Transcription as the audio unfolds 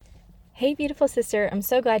Hey, beautiful sister. I'm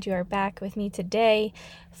so glad you are back with me today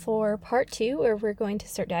for part 2, where we're going to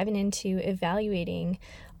start diving into evaluating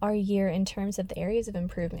our year in terms of the areas of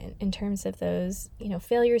improvement, in terms of those,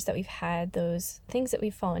 failures that we've had, those things that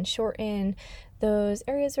we've fallen short in, those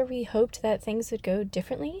areas where we hoped that things would go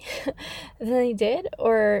differently than they did,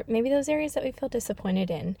 or maybe those areas that we feel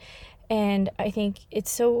disappointed in. And I think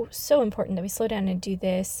it's so important that we slow down and do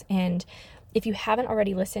this. And if you haven't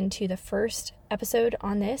already listened to the first episode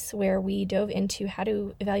on this, where we dove into how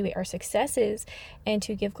to evaluate our successes and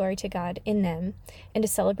to give glory to God in them and to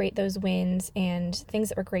celebrate those wins and things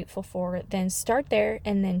that we're grateful for, then start there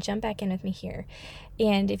and then jump back in with me here.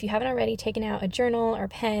 And if you haven't already taken out a journal or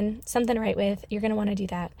pen, something to write with, you're going to want to do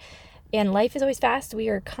that. And life is always fast. We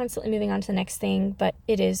are constantly moving on to the next thing, but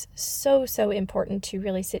it is so important to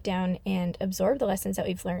really sit down and absorb the lessons that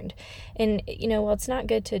we've learned. And, while it's not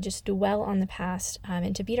good to just dwell on the past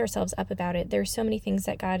and to beat ourselves up about it, there's so many things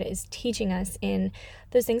that God is teaching us in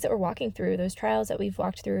those things that we're walking through, those trials that we've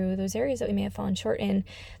walked through, those areas that we may have fallen short in.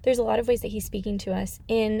 There's a lot of ways that He's speaking to us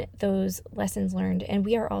in those lessons learned. And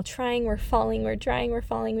we are all trying, we're falling, we're trying, we're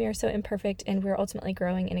falling. We are so imperfect, and we're ultimately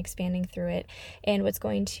growing and expanding through it. And what's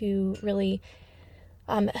going to really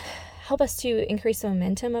help us to increase the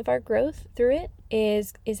momentum of our growth through it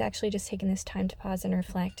is actually just taking this time to pause and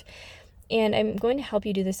reflect. And I'm going to help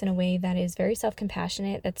you do this in a way that is very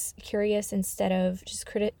self-compassionate, that's curious instead of just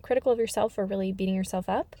critical of yourself or really beating yourself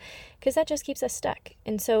up, because that just keeps us stuck.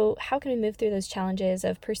 And so how can we move through those challenges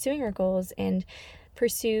of pursuing our goals and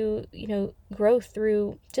pursue, growth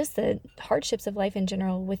through just the hardships of life in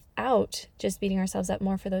general without just beating ourselves up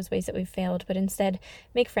more for those ways that we've failed, but instead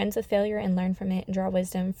make friends with failure and learn from it and draw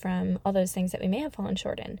wisdom from all those things that we may have fallen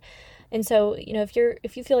short in. And so,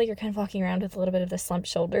 if you feel like you're kind of walking around with a little bit of the slumped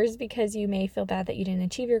shoulders because you may feel bad that you didn't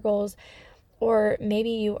achieve your goals, or maybe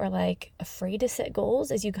you are like afraid to set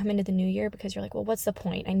goals as you come into the new year because you're like, well, what's the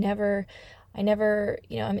point? I never,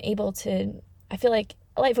 I'm able to, I feel like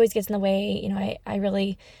life always gets in the way. I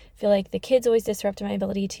really feel like the kids always disrupt my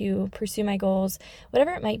ability to pursue my goals,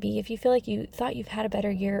 whatever it might be. If you feel like you thought you've had a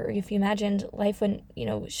better year, or if you imagined life wouldn't,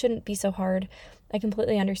 shouldn't be so hard, I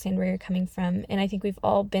completely understand where you're coming from. And I think we've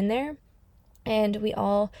all been there, and we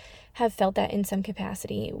all have felt that in some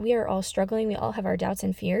capacity. We are all struggling. We all have our doubts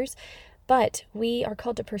and fears, but we are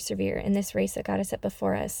called to persevere in this race that God has set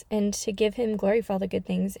before us, and to give Him glory for all the good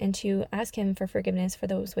things, and to ask Him for forgiveness for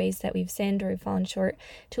those ways that we've sinned or we've fallen short,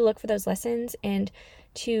 to look for those lessons, and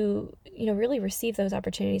to, really receive those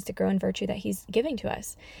opportunities to grow in virtue that He's giving to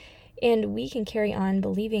us. And we can carry on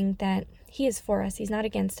believing that He is for us, He's not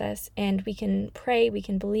against us, and we can pray, we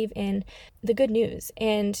can believe in the good news,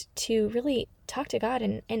 and to really talk to God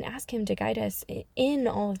and ask Him to guide us in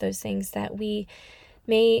all of those things that we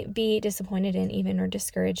may be disappointed in even, or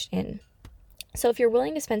discouraged in. So if you're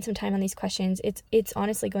willing to spend some time on these questions, it's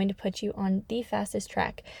honestly going to put you on the fastest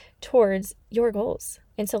track towards your goals.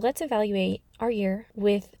 And so let's evaluate our year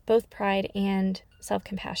with both pride and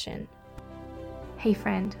self-compassion. Hey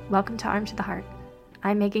friend, welcome to Arm to the Heart.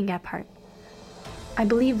 I'm Megan Gephardt. I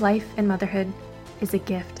believe life and motherhood is a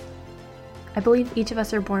gift. I believe each of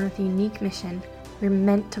us are born with a unique mission we're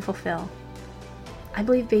meant to fulfill. I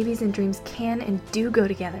believe babies and dreams can and do go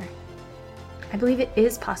together. I believe it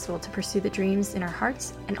is possible to pursue the dreams in our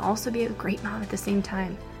hearts and also be a great mom at the same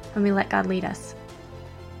time when we let God lead us.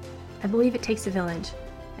 I believe it takes a village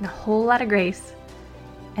and a whole lot of grace,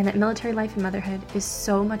 and that military life and motherhood is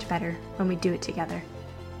so much better when we do it together.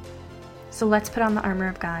 So let's put on the armor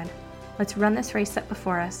of God. Let's run this race set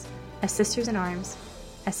before us as sisters in arms,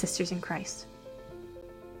 as sisters in Christ.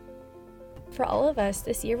 For all of us,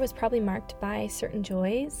 this year was probably marked by certain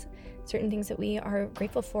joys, certain things that we are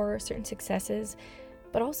grateful for, certain successes,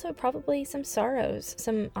 but also probably some sorrows,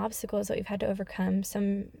 some obstacles that we've had to overcome,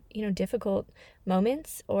 some, difficult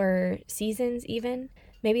moments or seasons even.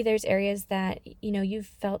 Maybe there's areas that, you've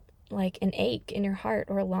felt like an ache in your heart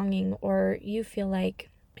or a longing, or you feel like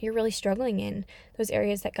you're really struggling in those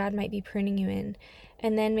areas that God might be pruning you in.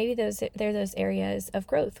 And then maybe there are those areas of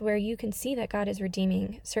growth where you can see that God is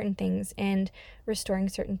redeeming certain things and restoring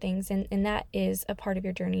certain things. And that is a part of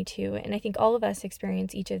your journey too. And I think all of us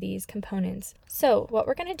experience each of these components. So what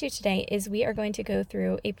we're going to do today is we are going to go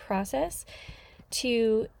through a process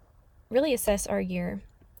to really assess our year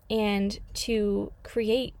and to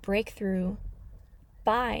create breakthrough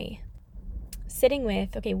by sitting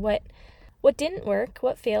with, okay, what didn't work,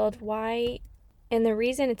 what failed, why. And the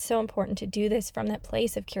reason it's so important to do this from that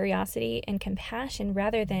place of curiosity and compassion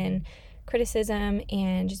rather than criticism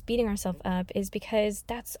and just beating ourselves up is because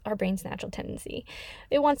that's our brain's natural tendency.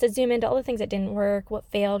 It wants to zoom into all the things that didn't work, what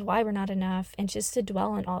failed, why we're not enough, and just to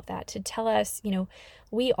dwell on all of that, to tell us,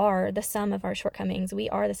 we are the sum of our shortcomings, we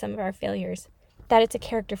are the sum of our failures, that it's a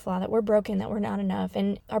character flaw, that we're broken, that we're not enough,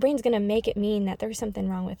 and our brain's going to make it mean that there's something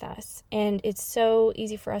wrong with us. And it's so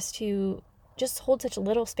easy for us to just hold such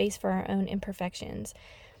little space for our own imperfections.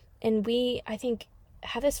 And we, I think,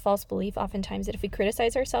 have this false belief oftentimes that if we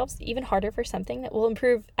criticize ourselves even harder for something, that we'll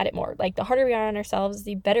improve at it more. Like, the harder we are on ourselves,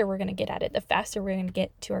 the better we're going to get at it, the faster we're going to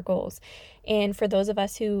get to our goals. And for those of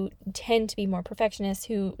us who tend to be more perfectionists,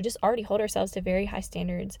 who just already hold ourselves to very high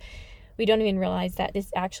standards, we don't even realize that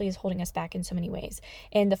this actually is holding us back in so many ways.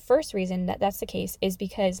 And the first reason that that's the case is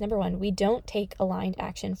because, number one, we don't take aligned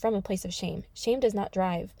action from a place of shame. Shame does not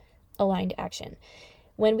drive aligned action.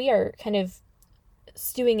 When we are kind of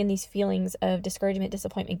stewing in these feelings of discouragement,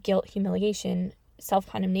 disappointment, guilt, humiliation,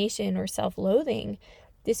 self-condemnation, or self-loathing,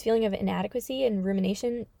 this feeling of inadequacy and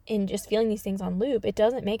rumination and just feeling these things on loop, it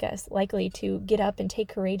doesn't make us likely to get up and take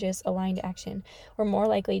courageous, aligned action. We're more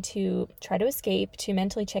likely to try to escape, to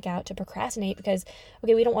mentally check out, to procrastinate because,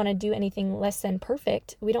 we don't want to do anything less than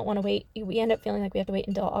perfect. We don't want to wait. We end up feeling like we have to wait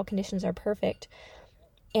until all conditions are perfect.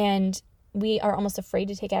 And we are almost afraid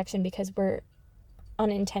to take action because we're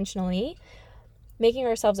unintentionally making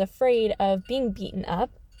ourselves afraid of being beaten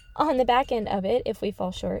up on the back end of it if we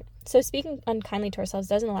fall short. So speaking unkindly to ourselves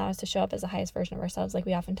doesn't allow us to show up as the highest version of ourselves like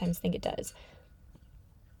we oftentimes think it does.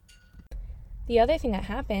 The other thing that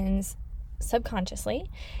happens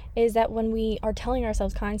subconsciously is that when we are telling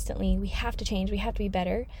ourselves constantly, we have to change, we have to be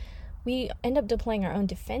better, we end up deploying our own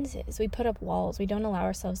defenses. We put up walls. We don't allow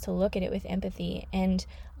ourselves to look at it with empathy and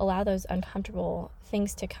allow those uncomfortable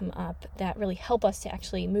things to come up that really help us to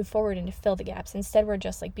actually move forward and to fill the gaps. Instead, we're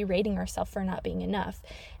just like berating ourselves for not being enough.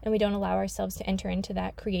 And we don't allow ourselves to enter into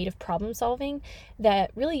that creative problem solving that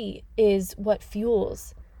really is what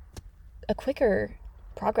fuels a quicker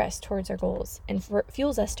progress towards our goals and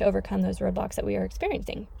fuels us to overcome those roadblocks that we are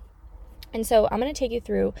experiencing. And so I'm going to take you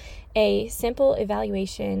through a simple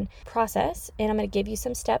evaluation process, and I'm going to give you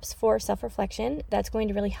some steps for self-reflection that's going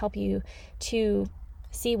to really help you to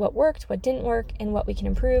see what worked, what didn't work, and what we can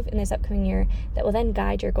improve in this upcoming year that will then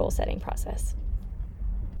guide your goal setting process.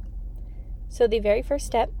 So the very first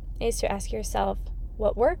step is to ask yourself,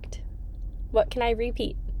 what worked? What can I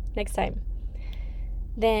repeat next time?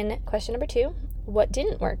 Then question number 2, what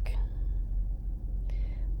didn't work?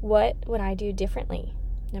 What would I do differently?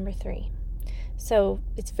 Number 3. So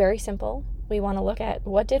it's very simple. We want to look at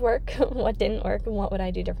what did work, what didn't work, and what would I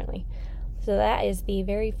do differently. So that is the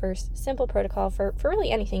very first simple protocol for really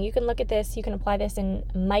anything. You can look at this, you can apply this in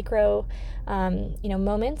micro,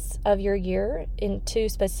 moments of your year into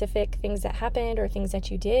specific things that happened or things that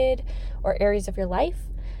you did or areas of your life.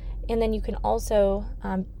 And then you can also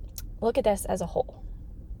look at this as a whole.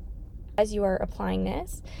 As you are applying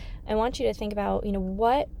this, I want you to think about,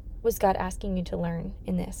 what was God asking you to learn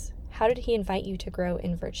in this? How did he invite you to grow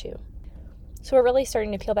in virtue? So we're really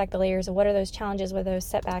starting to peel back the layers of what are those challenges, what are those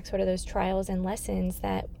setbacks, what are those trials and lessons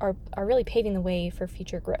that are really paving the way for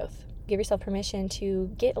future growth. Give yourself permission to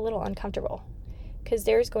get a little uncomfortable because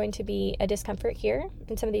there's going to be a discomfort here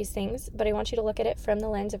in some of these things, but I want you to look at it from the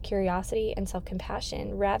lens of curiosity and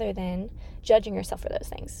self-compassion rather than judging yourself for those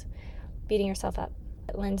things, beating yourself up.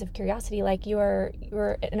 That lens of curiosity, like you're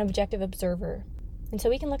an objective observer. And so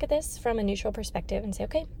we can look at this from a neutral perspective and say,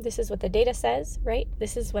 okay, this is what the data says, right?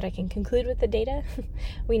 This is what I can conclude with the data.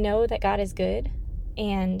 We know that God is good,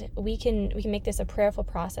 and we can make this a prayerful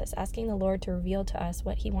process, asking the Lord to reveal to us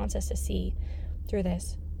what he wants us to see through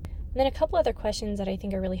this. And then a couple other questions that I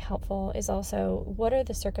think are really helpful is also, what are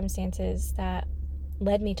the circumstances that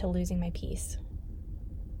led me to losing my peace?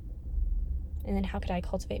 And then how could I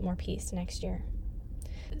cultivate more peace next year?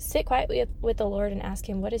 Sit quietly with the Lord and ask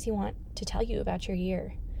him, what does he want to tell you about your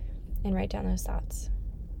year? And write down those thoughts.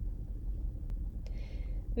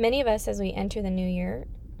 Many of us, as we enter the new year,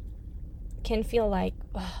 can feel like,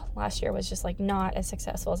 last year was just like not as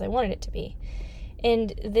successful as I wanted it to be.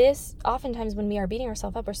 And this, oftentimes when we are beating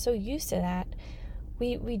ourselves up, we're so used to that,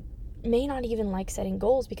 we may not even like setting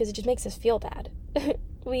goals because it just makes us feel bad.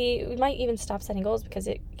 We might even stop setting goals because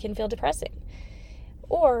it can feel depressing.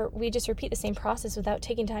 Or we just repeat the same process without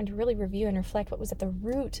taking time to really review and reflect what was at the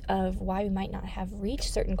root of why we might not have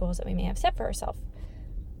reached certain goals that we may have set for ourselves.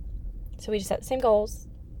 So we just set the same goals.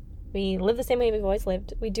 We live the same way we've always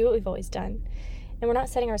lived. We do what we've always done. And we're not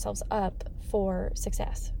setting ourselves up for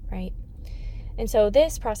success, right? And so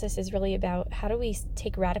this process is really about how do we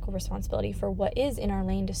take radical responsibility for what is in our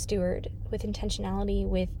lane to steward with intentionality,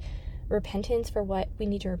 with repentance for what we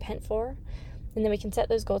need to repent for, And then we can set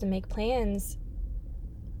those goals and make plans,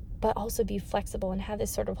 but also be flexible and have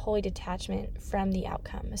this sort of holy detachment from the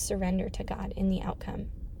outcome, a surrender to God in the outcome.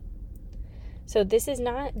 So this is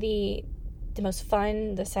not the most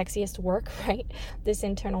fun, the sexiest work, right? This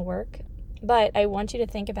internal work. But I want you to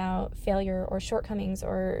think about failure or shortcomings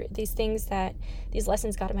or these things these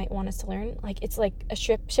lessons God might want us to learn. Like, it's like a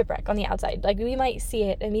shipwreck on the outside. Like, we might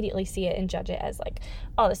immediately see it and judge it as like,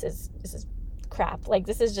 oh, this is crap. Like,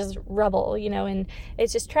 this is just rubble, and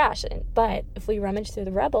it's just trash. But if we rummage through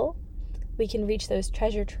the rubble, we can reach those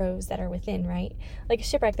treasure troves that are within, right? Like a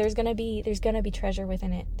shipwreck, there's gonna be treasure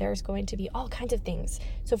within it. There's going to be all kinds of things.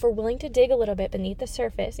 So if we're willing to dig a little bit beneath the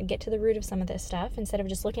surface and get to the root of some of this stuff, instead of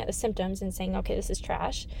just looking at the symptoms and saying, okay, this is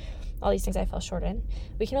trash, all these things I fell short in,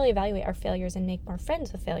 we can really evaluate our failures and make more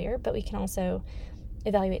friends with failure, but we can also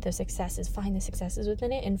evaluate those successes, find the successes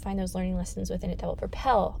within it, and find those learning lessons within it that will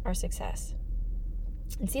propel our success.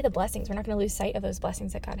 And see the blessings. We're not going to lose sight of those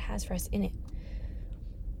blessings that God has for us in it.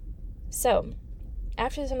 So,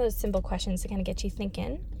 after some of those simple questions to kind of get you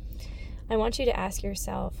thinking, I want you to ask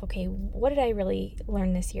yourself, okay, what did I really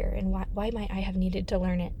learn this year, and why might I have needed to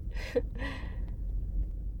learn it?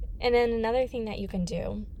 And then another thing that you can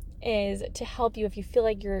do is to help you if you feel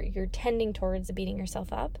like you're tending towards beating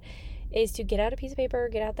yourself up, is to get out a piece of paper,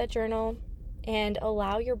 get out that journal, and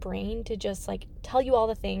allow your brain to just like tell you all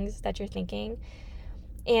the things that you're thinking,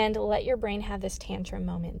 and let your brain have this tantrum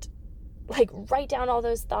moment. Like, write down all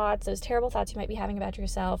those thoughts, those terrible thoughts you might be having about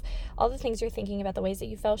yourself, all the things you're thinking about, the ways that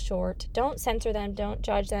you fell short. Don't censor them, don't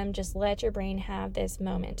judge them, just let your brain have this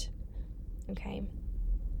moment, okay?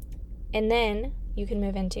 And then you can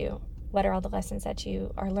move into, what are all the lessons that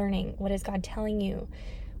you are learning? What is God telling you?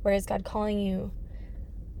 Where is God calling you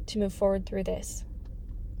to move forward through this?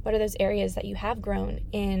 What are those areas that you have grown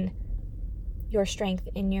in your strength,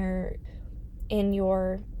 in your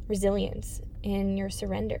resilience, in your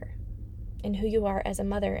surrender? In who you are as a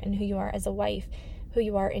mother, and who you are as a wife, who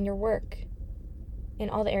you are in your work, in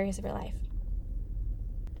all the areas of your life.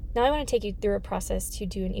 Now I want to take you through a process to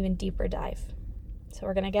do an even deeper dive. So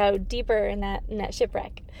we're going to go deeper in that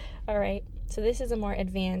shipwreck. All right. So this is a more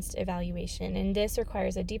advanced evaluation, and this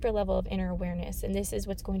requires a deeper level of inner awareness. And this is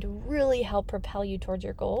what's going to really help propel you towards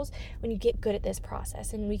your goals when you get good at this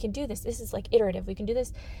process. And we can do this. This is like iterative. We can do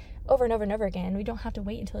this over and over and over again. We don't have to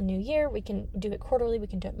wait until a new year. We can do it quarterly. We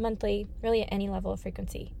can do it monthly, really at any level of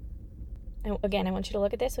frequency. And again, I want you to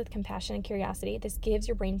look at this with compassion and curiosity. This gives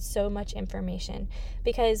your brain so much information,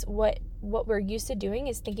 because what we're used to doing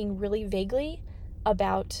is thinking really vaguely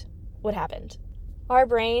about what happened. Our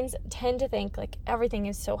brains tend to think like everything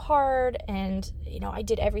is so hard, and I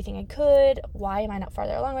did everything I could. Why am I not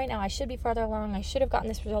farther along right now? I should be farther along. I should have gotten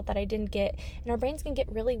this result that I didn't get. And our brains can get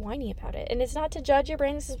really whiny about it. And it's not to judge your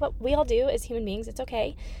brain. This is what we all do as human beings. It's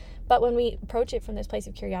okay. But when we approach it from this place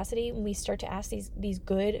of curiosity, when we start to ask these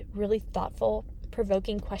good, really thoughtful,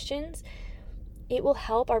 provoking questions, it will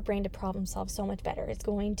help our brain to problem solve so much better. We're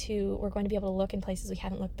going to be able to look in places we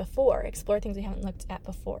haven't looked before, explore things we haven't looked at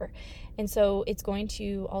before. And so it's going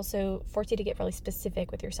to also force you to get really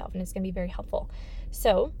specific with yourself, and it's going to be very helpful.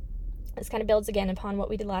 So this kind of builds again upon what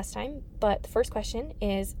we did last time. But the first question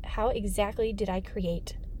is, how exactly did I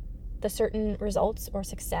create the certain results or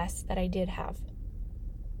success that I did have?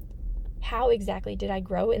 How exactly did I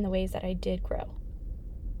grow in the ways that I did grow?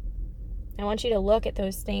 I want you to look at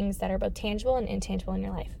those things that are both tangible and intangible in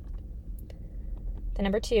your life. Then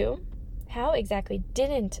number 2, how exactly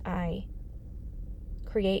didn't I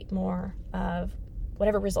create more of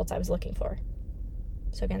whatever results I was looking for?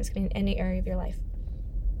 So again, this can be in any area of your life.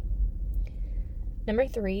 Number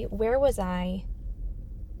 3, where was I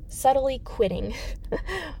subtly quitting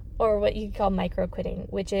or what you call micro quitting,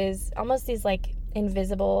 which is almost these like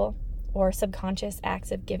invisible or subconscious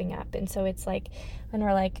acts of giving up. And so it's like when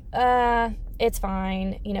we're like, it's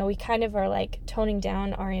fine, we kind of are like toning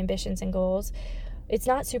down our ambitions and goals. It's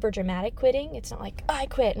not super dramatic quitting. It's not like, I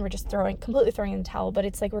quit and we're just completely throwing in the towel, but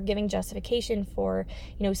it's like we're giving justification for,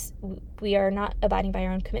 we are not abiding by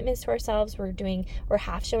our own commitments to ourselves. We're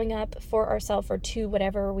half showing up for ourselves or to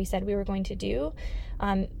whatever we said we were going to do.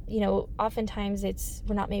 Oftentimes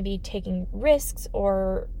we're not maybe taking risks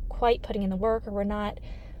or quite putting in the work, or we're not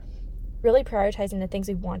really prioritizing the things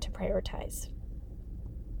we want to prioritize.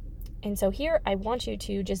 And so here I want you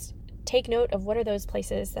to just take note of what are those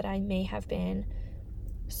places that I may have been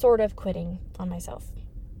sort of quitting on myself.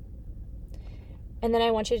 And then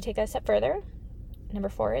I want you to take that a step further. Number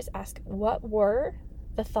 4 is ask, what were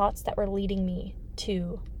the thoughts that were leading me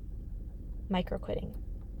to micro quitting?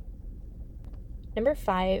 Number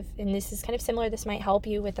 5, and this is kind of similar, this might help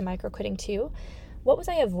you with the micro quitting too. What was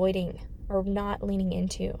I avoiding or not leaning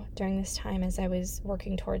into during this time as I was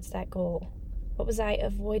working towards that goal? What was I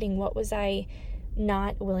avoiding? What was I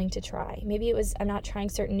not willing to try? Maybe it was I'm not trying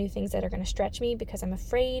certain new things that are going to stretch me because I'm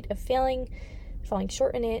afraid of falling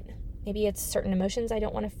short in it. Maybe it's certain emotions I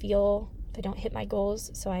don't want to feel if I don't hit my goals,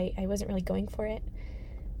 so I wasn't really going for it.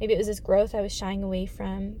 Maybe it was this growth I was shying away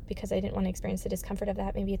from because I didn't want to experience the discomfort of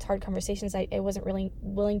that. Maybe it's hard conversations I wasn't really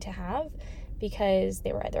willing to have because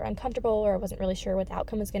they were either uncomfortable or I wasn't really sure what the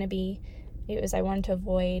outcome was going to be. Maybe it was I wanted to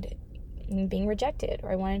avoid being rejected,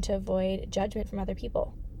 or I wanted to avoid judgment from other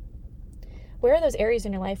people. Where are those areas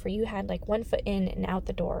in your life where you had like one foot in and out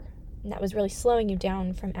the door, and that was really slowing you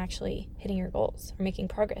down from actually hitting your goals or making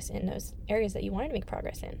progress in those areas that you wanted to make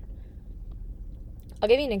progress in? I'll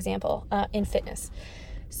give you an example in fitness.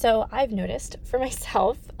 So I've noticed for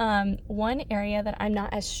myself, one area that I'm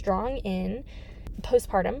not as strong in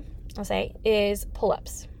postpartum, I'll say, is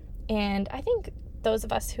pull-ups. And I think those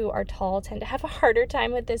of us who are tall tend to have a harder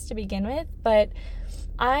time with this to begin with, but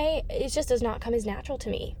it just does not come as natural to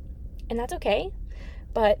me. And that's okay,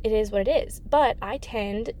 but it is what it is. But I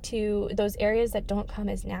tend to, those areas that don't come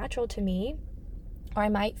as natural to me, or I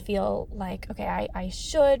might feel like, okay, I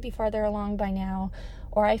should be farther along by now,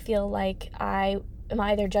 or I feel like I am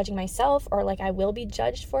either judging myself or like I will be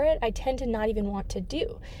judged for it, I tend to not even want to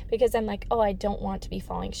do because I'm like, oh, I don't want to be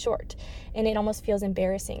falling short. And it almost feels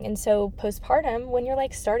embarrassing. And so postpartum, when you're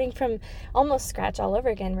like starting from almost scratch all over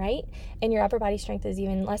again, right? And your upper body strength is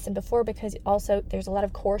even less than before because also there's a lot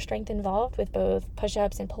of core strength involved with both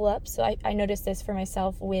push-ups and pull-ups. So I noticed this for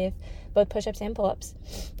myself with both push-ups and pull-ups.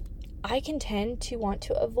 I can tend to want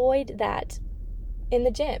to avoid that in the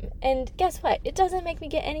gym. And guess what? It doesn't make me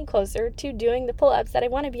get any closer to doing the pull-ups that I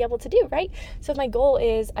want to be able to do, right? So if my goal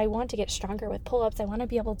is I want to get stronger with pull-ups, I want to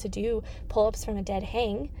be able to do pull-ups from a dead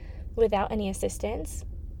hang without any assistance,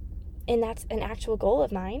 and that's an actual goal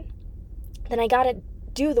of mine, then I got to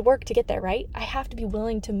do the work to get there, right? I have to be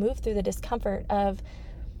willing to move through the discomfort of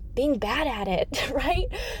being bad at it, right?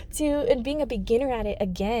 And being a beginner at it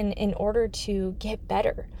again in order to get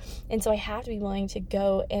better. And so I have to be willing to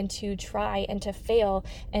go and to try and to fail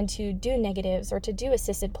and to do negatives or to do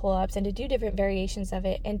assisted pull-ups and to do different variations of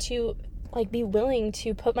it and to like be willing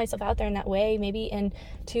to put myself out there in that way, maybe, and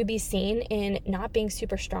to be seen in not being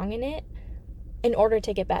super strong in it in order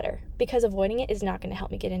to get better, because avoiding it is not going to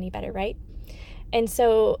help me get any better, right? And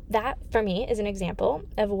so that, for me, is an example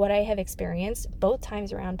of what I have experienced both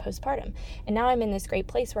times around postpartum. And now I'm in this great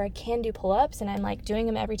place where I can do pull-ups, and I'm like doing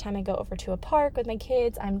them every time I go over to a park with my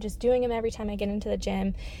kids. I'm just doing them every time I get into the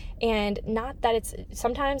gym. And not that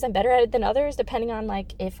sometimes I'm better at it than others, depending on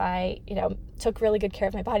like if I, took really good care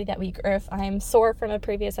of my body that week, or if I'm sore from a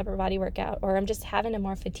previous upper body workout, or I'm just having a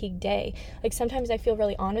more fatigued day. Like sometimes I feel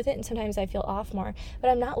really on with it and sometimes I feel off more,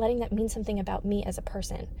 but I'm not letting that mean something about me as a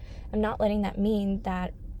person. I'm not letting that mean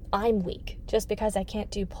that I'm weak just because I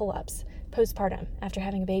can't do pull-ups postpartum after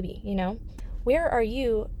having a baby, Where are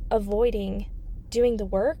you avoiding doing the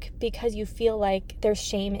work because you feel like there's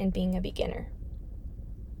shame in being a beginner?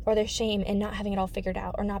 Or there's shame in not having it all figured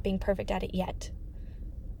out or not being perfect at it yet?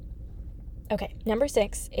 Okay, number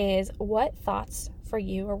 6 is what thoughts for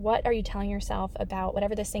you, or what are you telling yourself about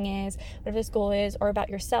whatever this thing is, whatever this goal is, or about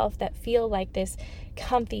yourself that feel like this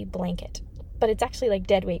comfy blanket, but it's actually like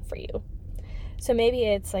dead weight for you. So maybe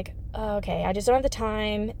it's like, oh, okay, I just don't have the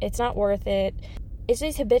time, it's not worth it. It's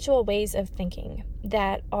these habitual ways of thinking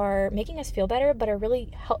that are making us feel better, but are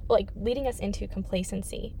really leading us into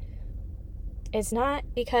complacency. It's not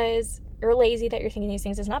because you're lazy that you're thinking these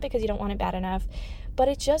things. It's not because you don't want it bad enough, but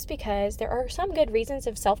it's just because there are some good reasons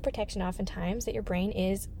of self-protection oftentimes that your brain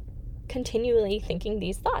is continually thinking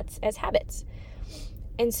these thoughts as habits.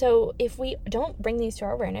 And so if we don't bring these to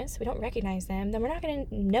our awareness, we don't recognize them, then we're not going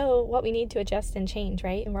to know what we need to adjust and change,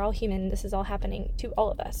 right? And we're all human. This is all happening to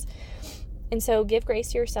all of us. And so give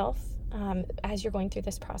grace to yourself as you're going through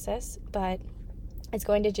this process, but it's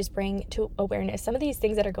going to just bring to awareness some of these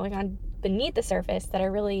things that are going on beneath the surface that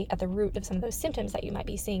are really at the root of some of those symptoms that you might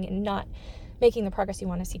be seeing and not making the progress you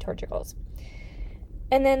want to see towards your goals.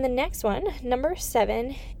 And then the next one, number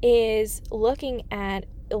 7, is looking at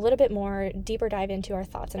a little bit more deeper dive into our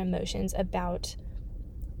thoughts and emotions about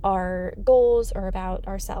our goals or about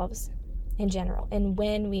ourselves in general, and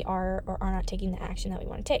when we are or are not taking the action that we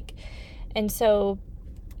want to take. And so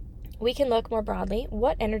we can look more broadly.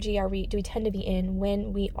 What energy do we tend to be in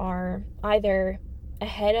when we are either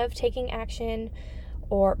ahead of taking action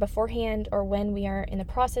or beforehand, or when we are in the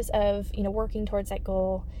process of, working towards that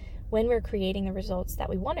goal, when we're creating the results that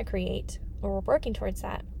we want to create, or we're working towards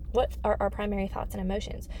that? What are our primary thoughts and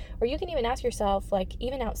emotions? Or you can even ask yourself, like,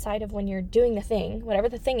 even outside of when you're doing the thing, whatever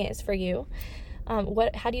the thing is for you,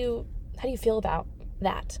 how do you How do you feel about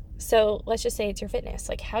that? So let's just say it's your fitness.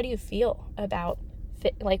 Like, how do you feel about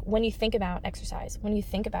like when you think about exercise, when you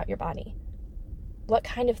think about your body? What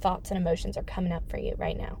kind of thoughts and emotions are coming up for you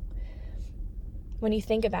right now? When you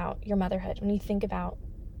think about your motherhood, when you think about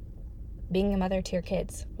being a mother to your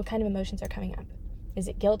kids, what kind of emotions are coming up? Is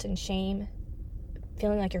it guilt and shame,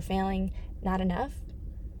 feeling like you're failing, not enough?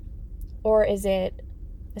 Or is it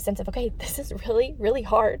a sense of, okay, this is really, really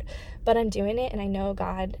hard, but I'm doing it and I know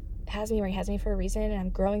God has me where he has me for a reason and I'm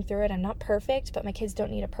growing through it. I'm not perfect, but my kids don't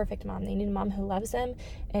need a perfect mom. They need a mom who loves them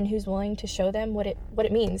and who's willing to show them what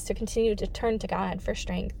it means to continue to turn to God for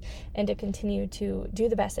strength and to continue to do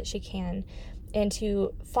the best that she can and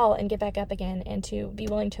to fall and get back up again and to be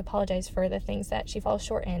willing to apologize for the things that she falls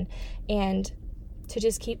short in and to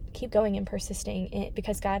just keep going and persisting in,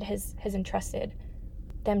 because God has entrusted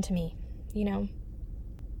them to me, you know?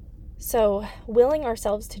 So willing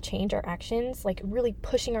ourselves to change our actions, like really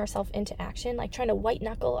pushing ourselves into action, like trying to white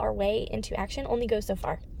knuckle our way into action, only goes so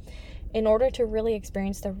far. In order to really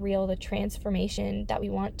experience the transformation that we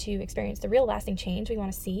want to experience, the real lasting change we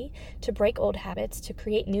want to see, to break old habits, to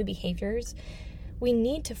create new behaviors, we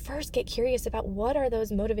need to first get curious about what are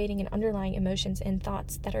those motivating and underlying emotions and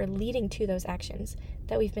thoughts that are leading to those actions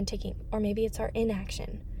that we've been taking. Or maybe it's our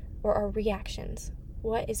inaction or our reactions.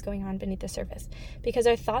 What is going on beneath the surface? Because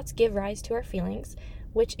our thoughts give rise to our feelings,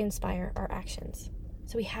 which inspire our actions.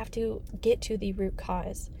 So we have to get to the root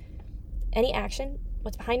cause. Any action,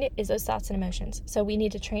 what's behind it is those thoughts and emotions. So we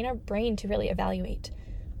need to train our brain to really evaluate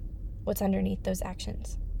what's underneath those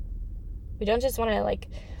actions. We don't just want to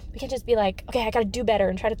we can't just be like, okay, I got to do better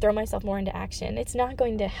and try to throw myself more into action. It's not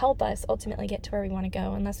going to help us ultimately get to where we want to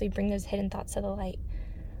go unless we bring those hidden thoughts to the light.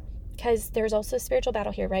 Because there's also a spiritual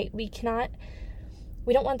battle here, right? We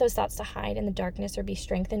don't want those thoughts to hide in the darkness or be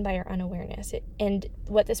strengthened by our unawareness. And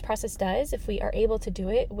what this process does, if we are able to do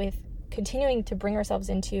it with continuing to bring ourselves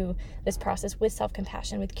into this process with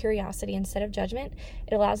self-compassion, with curiosity instead of judgment,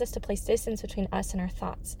 it allows us to place distance between us and our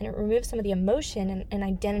thoughts. And it removes some of the emotion and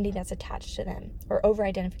identity that's attached to them or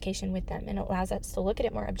over-identification with them. And it allows us to look at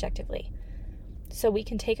it more objectively. So we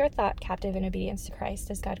can take our thought captive in obedience to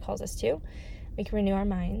Christ as God calls us to. We can renew our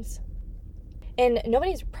minds. And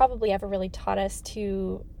nobody's probably ever really taught us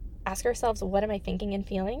to ask ourselves, what am I thinking and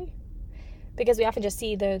feeling? Because we often just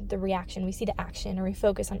see the reaction, we see the action, or we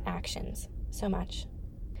focus on actions so much.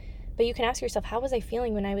 But you can ask yourself, how was I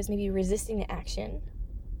feeling when I was maybe resisting the action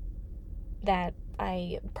that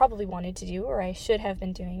I probably wanted to do or I should have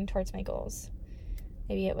been doing towards my goals?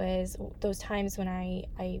 Maybe it was those times when I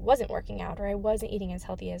wasn't working out or I wasn't eating as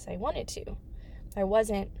healthy as I wanted to. I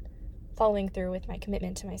wasn't following through with my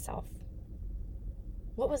commitment to myself.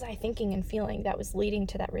 What was I thinking and feeling that was leading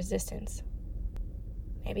to that resistance?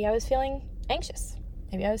 Maybe I was feeling anxious.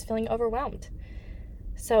 Maybe I was feeling overwhelmed.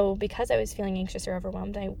 So because I was feeling anxious or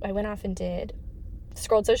overwhelmed, I went off and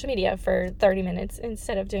scrolled social media for 30 minutes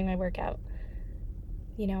instead of doing my workout.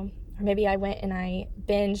 Or maybe I went and I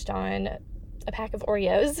binged on a pack of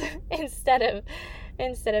Oreos instead of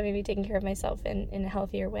maybe taking care of myself in a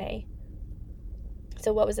healthier way.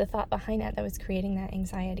 So what was the thought behind that was creating that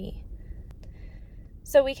anxiety?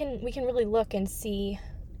 So we can really look and see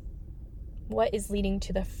what is leading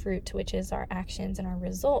to the fruit, which is our actions and our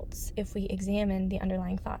results, if we examine the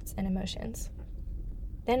underlying thoughts and emotions.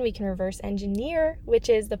 Then we can reverse engineer, which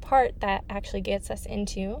is the part that actually gets us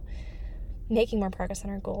into making more progress on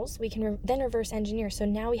our goals. We can then reverse engineer. So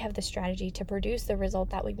now we have the strategy to produce the result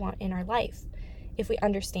that we want in our life. If we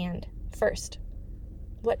understand first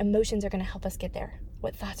what emotions are going to help us get there,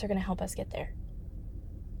 what thoughts are going to help us get there,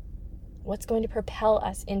 what's going to propel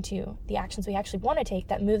us into the actions we actually want to take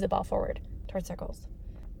that move the ball forward towards our goals.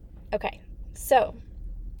 Okay, so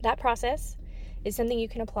that process is something you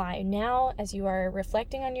can apply now as you are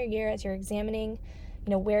reflecting on your year, as you're examining,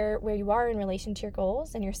 where you are in relation to your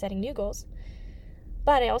goals and you're setting new goals.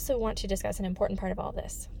 But I also want to discuss an important part of all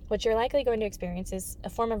this. What you're likely going to experience is a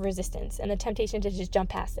form of resistance and the temptation to just jump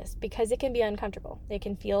past this because it can be uncomfortable. It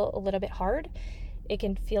can feel a little bit hard. It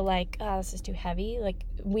can feel like, oh, this is too heavy. Like,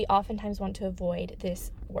 we oftentimes want to avoid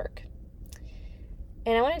this work.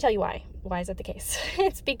 And I want to tell you why. Why is that the case?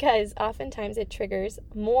 It's because oftentimes it triggers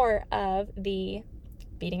more of the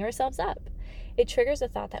beating ourselves up. It triggers the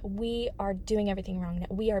thought that we are doing everything wrong,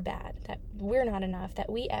 that we are bad, that we're not enough, that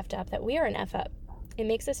we effed up, that we are an F up. It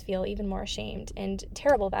makes us feel even more ashamed and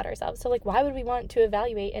terrible about ourselves. So why would we want to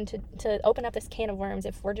evaluate and to open up this can of worms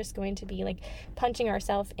if we're just going to be punching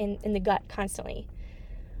ourselves in the gut constantly?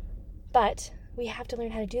 But we have to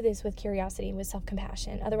learn how to do this with curiosity, with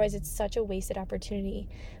self-compassion. Otherwise, it's such a wasted opportunity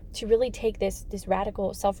to really take this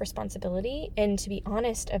radical self-responsibility and to be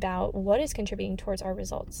honest about what is contributing towards our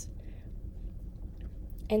results.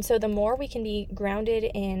 And so the more we can be grounded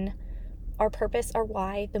in our purpose, our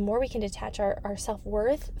why, the more we can detach our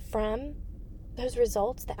self-worth from those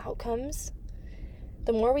results, the outcomes,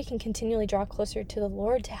 the more we can continually draw closer to the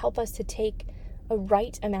Lord to help us to take a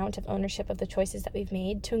right amount of ownership of the choices that we've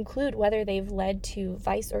made, to include whether they've led to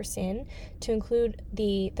vice or sin, to include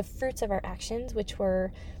the fruits of our actions, which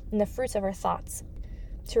were in the fruits of our thoughts,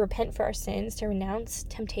 to repent for our sins, to renounce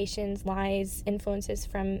temptations, lies, influences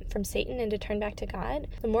from Satan, and to turn back to God.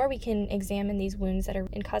 The more we can examine these wounds that are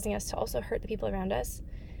causing us to also hurt the people around us,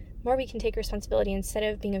 the more we can take responsibility instead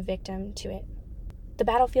of being a victim to it. The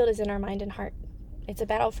battlefield is in our mind and heart. It's a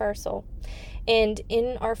battle for our soul. And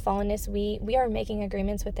in our fallenness, we are making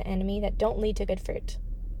agreements with the enemy that don't lead to good fruit.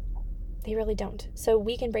 They really don't. So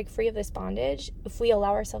we can break free of this bondage if we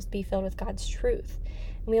allow ourselves to be filled with God's truth.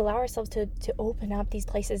 And we allow ourselves to open up these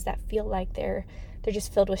places that feel like they're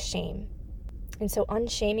just filled with shame. And so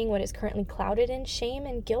unshaming what is currently clouded in shame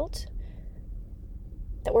and guilt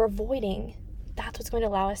that we're avoiding, that's what's going to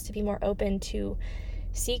allow us to be more open to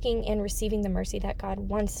seeking and receiving the mercy that God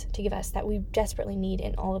wants to give us, that we desperately need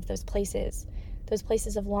in all of those places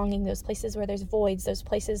of longing, those places where there's voids, those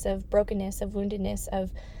places of brokenness, of woundedness,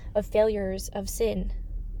 of failures, of sin.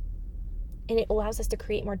 And it allows us to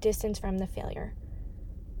create more distance from the failure.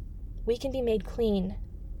 We can be made clean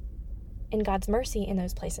in God's mercy in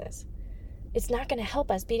those places. It's not going to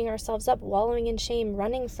help us beating ourselves up, wallowing in shame,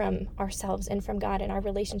 running from ourselves and from God and our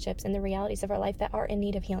relationships and the realities of our life that are in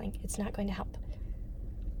need of healing. It's not going to help.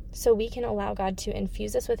 So we can allow God to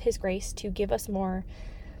infuse us with his grace, to give us more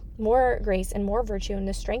grace and more virtue and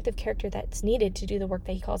the strength of character that's needed to do the work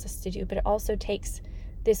that he calls us to do. But it also takes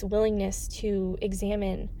this willingness to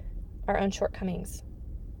examine our own shortcomings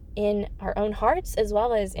in our own hearts as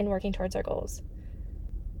well as in working towards our goals.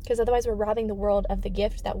 Because otherwise we're robbing the world of the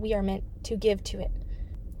gift that we are meant to give to it,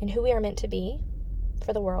 and who we are meant to be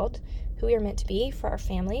for the world, who we are meant to be for our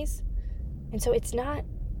families. And so it's not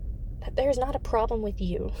that there's not a problem with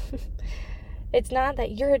you. It's not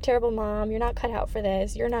that you're a terrible mom, you're not cut out for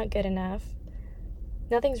this, you're not good enough.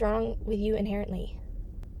 Nothing's wrong with you inherently.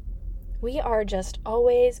 We are just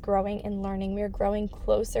always growing and learning. We are growing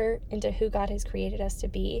closer into who God has created us to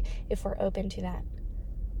be if we're open to that.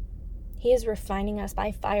 He is refining us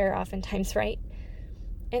by fire oftentimes, right?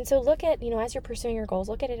 And so look at, as you're pursuing your goals,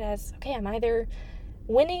 look at it as, okay, I'm either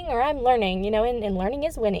winning or I'm learning, and learning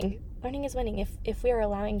is winning. Learning is winning if we are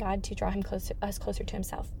allowing God to draw us closer to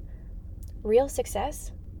himself. Real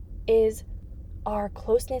success is our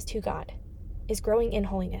closeness to God, is growing in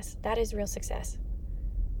holiness. That is real success.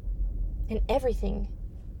 And everything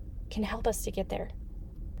can help us to get there.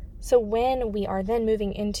 So when we are then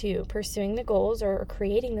moving into pursuing the goals or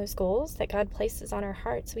creating those goals that God places on our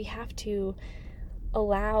hearts, we have to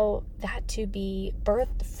allow that to be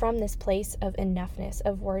birthed from this place of enoughness,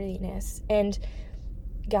 of worthiness. And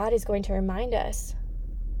God is going to remind us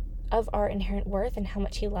of our inherent worth and how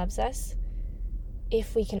much he loves us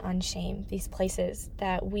if we can unshame these places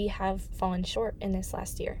that we have fallen short in this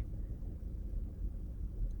last year.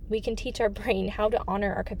 We can teach our brain how to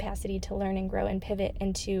honor our capacity to learn and grow and pivot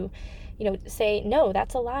and to, say, no,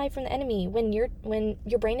 that's a lie from the enemy. When your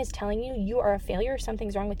brain is telling you are a failure,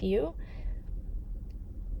 something's wrong with you,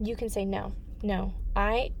 you can say, no,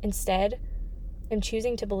 I instead am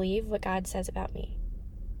choosing to believe what God says about me.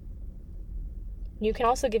 You can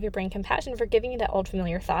also give your brain compassion for giving you that old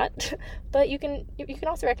familiar thought, but you can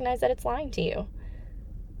also recognize that it's lying to you.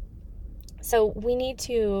 So we need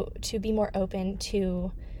to be more open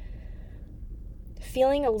to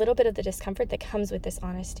feeling a little bit of the discomfort that comes with this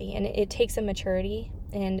honesty. And it takes a maturity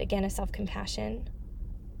and, again, a self-compassion.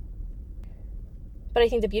 But I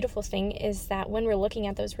think the beautiful thing is that when we're looking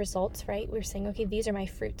at those results, right, we're saying, okay, these are my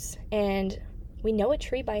fruits. And we know a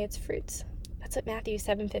tree by its fruits. That's what Matthew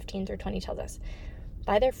 7:15-20 tells us.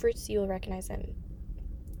 By their fruits you will recognize them.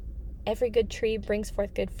 Every good tree brings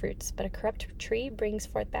forth good fruits, but a corrupt tree brings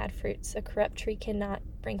forth bad fruits. A corrupt tree cannot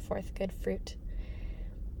bring forth good fruit.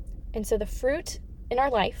 And so the fruit in our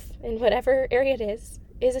life, in whatever area it is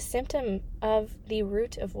a symptom of the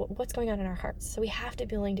root of what's going on in our hearts. So we have to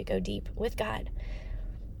be willing to go deep with God,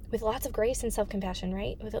 with lots of grace and self-compassion,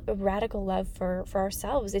 right? With a radical love for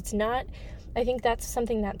ourselves. It's not, I think that's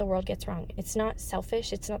something that the world gets wrong. It's not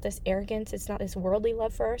selfish. It's not this arrogance. It's not this worldly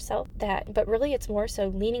love for ourselves, but really it's more so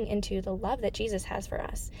leaning into the love that Jesus has for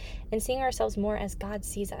us and seeing ourselves more as God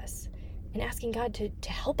sees us and asking God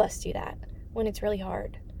to help us do that when it's really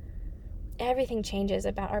hard. Everything changes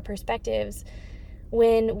about our perspectives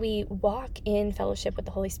when we walk in fellowship with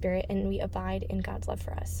the Holy Spirit and we abide in God's love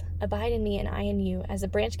for us. Abide in me and I in you. As a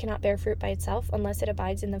branch cannot bear fruit by itself unless it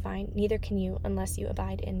abides in the vine, neither can you unless you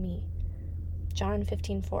abide in me. John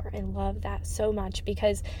 15:4. I love that so much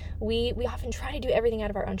because we often try to do everything out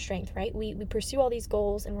of our own strength, right? We pursue all these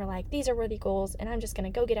goals and we're like, these are worthy goals and I'm just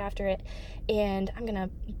going to go get after it and I'm going to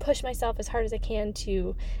push myself as hard as I can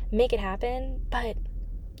to make it happen. But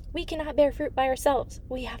we cannot bear fruit by ourselves.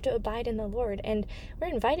 We have to abide in the Lord, and we're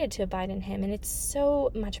invited to abide in Him, and it's so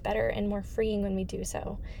much better and more freeing when we do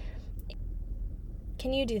so.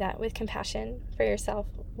 Can you do that with compassion for yourself,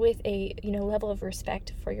 with a level of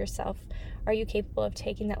respect for yourself? Are you capable of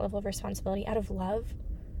taking that level of responsibility out of love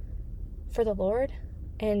for the Lord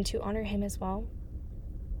and to honor Him as well?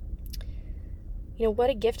 What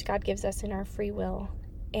a gift God gives us in our free will.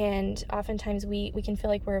 And oftentimes we can feel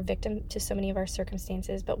like we're a victim to so many of our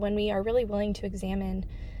circumstances, but when we are really willing to examine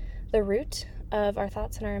the root of our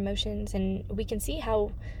thoughts and our emotions, and we can see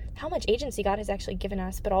how much agency God has actually given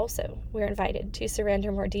us, but also we're invited to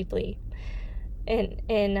surrender more deeply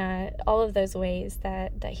in all of those ways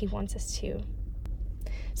that He wants us to.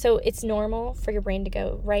 So it's normal for your brain to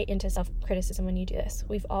go right into self-criticism when you do this.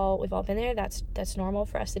 We've all been there. That's normal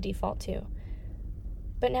for us to default to.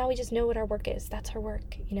 But now we just know what our work is. That's our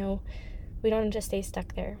work. We don't just stay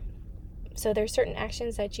stuck there. So there's certain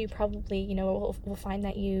actions that you probably, will find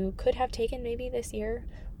that you could have taken maybe this year,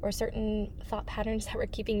 or certain thought patterns that were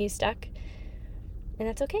keeping you stuck. And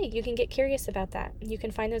that's okay. You can get curious about that. You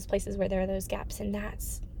can find those places where there are those gaps, and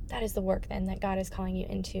that is the work then that God is calling you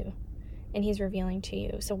into and He's revealing to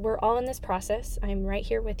you. So we're all in this process. I'm right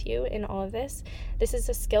here with you in all of this. This is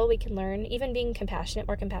a skill we can learn. Even being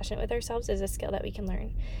more compassionate with ourselves is a skill that we can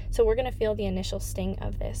learn. So we're going to feel the initial sting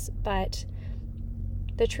of this, but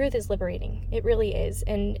the truth is liberating. It really is.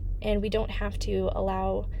 And we don't have to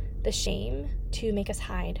allow the shame to make us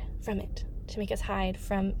hide from it, to make us hide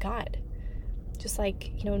from God. Just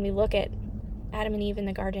like, when we look at Adam and Eve in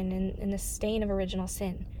the garden and the stain of original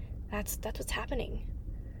sin, that's what's happening.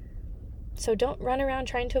 So don't run around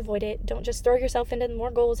trying to avoid it. Don't just throw yourself into more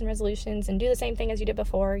goals and resolutions and do the same thing as you did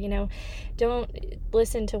before. Don't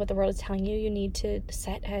listen to what the world is telling you. You need to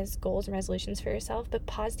set as goals and resolutions for yourself, but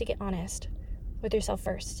pause to get honest with yourself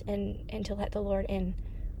first and to let the Lord in.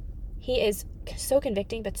 He is so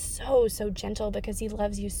convicting, but so gentle because He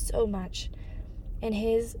loves you so much. And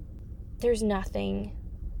there's nothing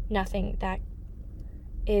that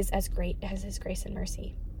is as great as His grace and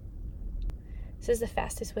mercy. This is the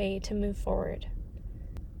fastest way to move forward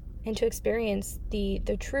and to experience the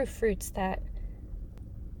true fruits that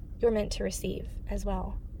you're meant to receive as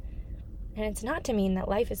well. And it's not to mean that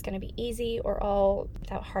life is going to be easy or all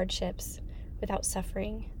without hardships, without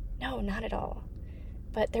suffering. No, not at all.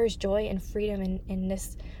 But there's joy and freedom in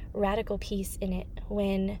this radical peace in it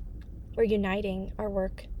when we're uniting our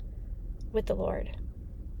work with the Lord.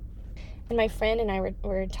 And my friend and I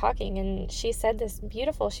were talking, and she said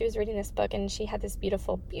she was reading this book, and she had this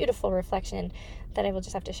beautiful, beautiful reflection that I will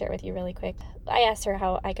just have to share with you really quick. I asked her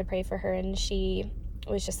how I could pray for her, and she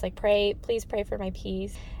was just like, please pray for my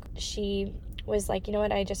peace. She was like, you know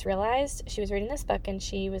what, I just realized. She was reading this book, and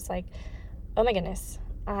she was like, oh my goodness,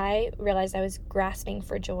 I realized I was grasping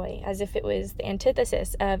for joy, as if it was the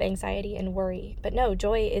antithesis of anxiety and worry. But no,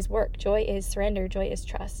 joy is work. Joy is surrender. Joy is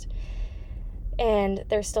trust. And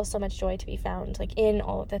there's still so much joy to be found, in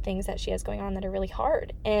all of the things that she has going on that are really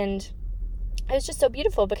hard. And it was just so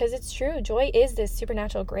beautiful because it's true. Joy is this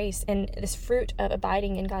supernatural grace and this fruit of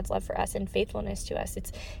abiding in God's love for us and faithfulness to us.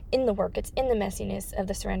 It's in the work. It's in the messiness of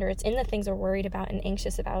the surrender. It's in the things we're worried about and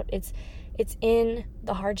anxious about. It's in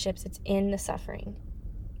the hardships. It's in the suffering.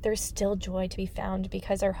 There's still joy to be found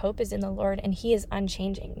because our hope is in the Lord, and He is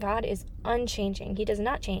unchanging. God is unchanging. He does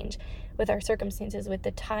not change with our circumstances, with the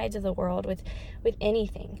tides of the world, with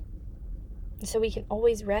anything. So we can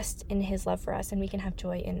always rest in His love for us, and we can have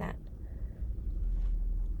joy in that.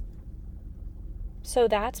 So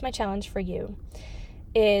that's my challenge for you,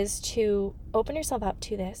 is to open yourself up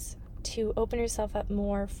to this, to open yourself up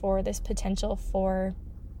more for this potential for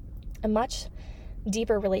a much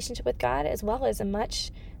deeper relationship with God, as well as a much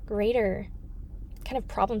greater kind of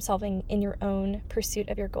problem solving in your own pursuit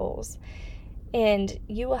of your goals. And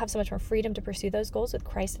you will have so much more freedom to pursue those goals with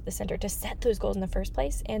Christ at the center, to set those goals in the first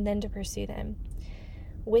place, and then to pursue them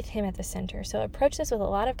with Him at the center. So approach this with a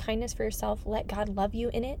lot of kindness for yourself. Let God love you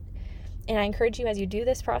in it. And I encourage you, as you do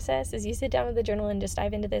this process, as you sit down with the journal and just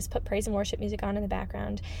dive into this, put praise and worship music on in the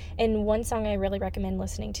background. And one song I really recommend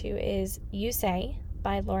listening to is You Say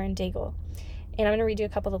by Lauren Daigle. And I'm going to read you a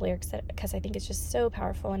couple of the lyrics because I think it's just so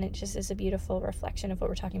powerful, and it just is a beautiful reflection of what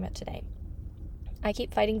we're talking about today. I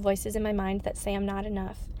keep fighting voices in my mind that say I'm not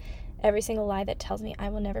enough. Every single lie that tells me I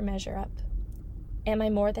will never measure up. Am I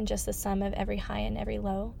more than just the sum of every high and every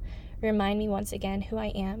low? Remind me once again who I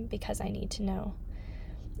am, because I need to know.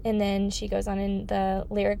 And then she goes on, and the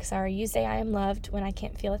lyrics are, you say I am loved when I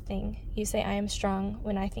can't feel a thing. You say I am strong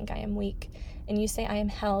when I think I am weak. And you say I am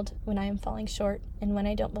held when I am falling short. And when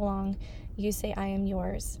I don't belong, you say I am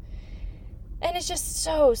yours. And it's just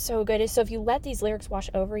so, so good. So if you let these lyrics wash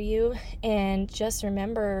over you and just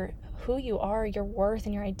remember who you are, your worth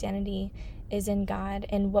and your identity is in God.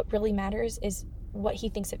 And what really matters is what he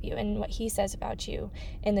thinks of you and what he says about you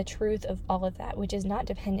and the truth of all of that, which is not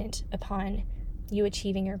dependent upon you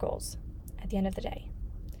achieving your goals at the end of the day.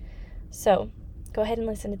 So go ahead and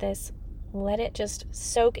listen to this. Let it just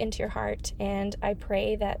soak into your heart. And I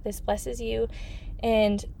pray that this blesses you.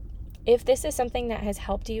 And if this is something that has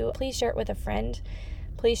helped you, please share it with a friend.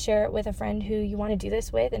 Please share it with a friend who you want to do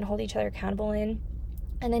this with and hold each other accountable in.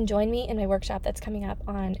 And then join me in my workshop that's coming up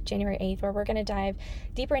on January 8th, where we're going to dive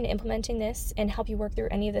deeper into implementing this and help you work through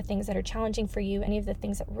any of the things that are challenging for you, any of the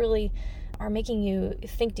things that really are making you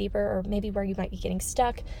think deeper, or maybe where you might be getting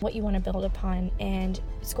stuck, what you want to build upon. And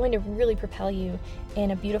it's going to really propel you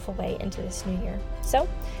in a beautiful way into this new year. So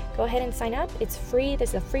go ahead and sign up. It's free. This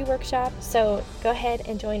is a free workshop. So go ahead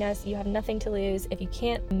and join us. You have nothing to lose. If you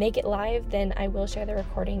can't make it live, then I will share the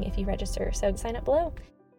recording if you register. So sign up below.